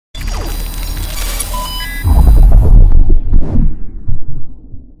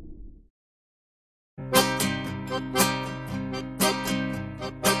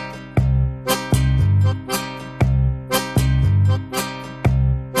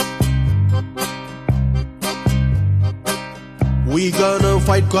We gonna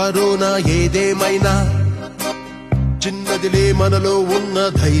fight corona ఏదేమైనా చిన్నదిలే మనలో ఉన్న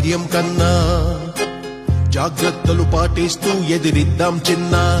ధైర్యం కన్నా జాగ్రత్తలు పాటిస్తూ ఎదిరిద్దాం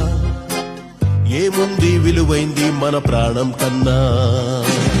చిన్న ఏముంది విలువైంది మన ప్రాణం కన్నా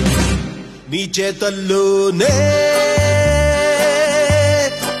నీ చేతల్లోనే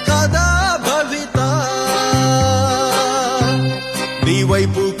కదా భవిత నీ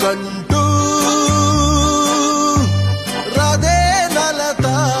వైపు కంటూ రాదే నలత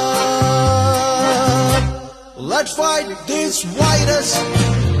Let's fight this virus.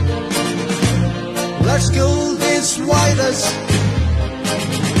 Let's kill this virus.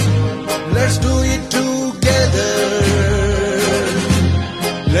 Let's do it together.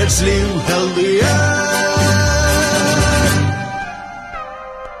 Let's live healthier.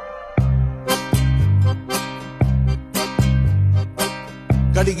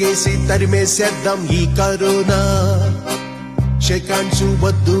 కడిగేసి తరిమేసేద్దాం ఈ కరోనా షేక్ హ్యాండ్స్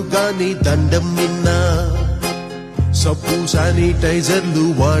వద్దు గాని దండం నిన్నా సబ్బు శానిటైజర్లు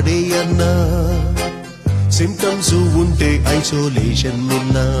వాడే అన్నా సింప్టమ్స్ ఉంటే ఐసోలేషన్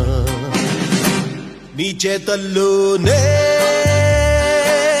నిన్నా నీ చేతల్లోనే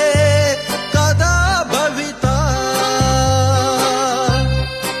కదా భవిత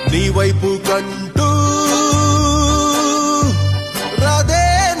నీ వైపు కంటూ రాదే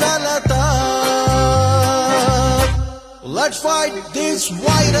నలత Let's fight this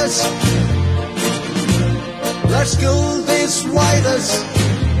virus. Let's kill this virus.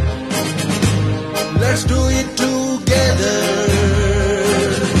 Let's do it together.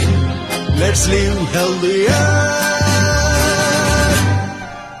 Let's live healthier.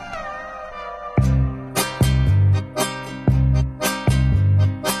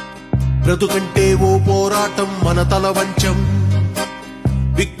 బ్రతుకంటే ఓ పోరాటం మన తల వంచం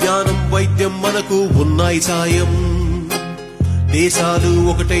విజ్ఞానం వైద్యం మనకు ఉన్నాయి సాయం దేశాలు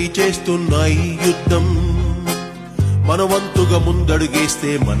ఒకటై చేస్తున్నాయి యుద్ధం మన వంతుగా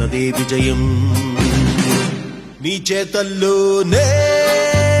ముందడుగేస్తే మనదే విజయం నీ చేతల్లోనే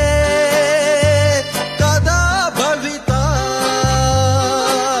కదా భవిత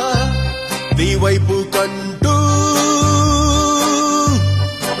నీ వైపు కంటూ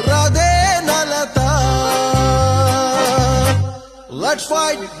రాదే నలత Let's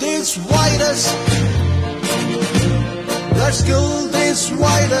fight this virus. Let's kill this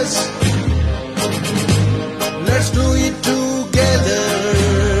virus. Let's do it together.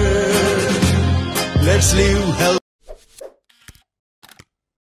 Let's live healthy.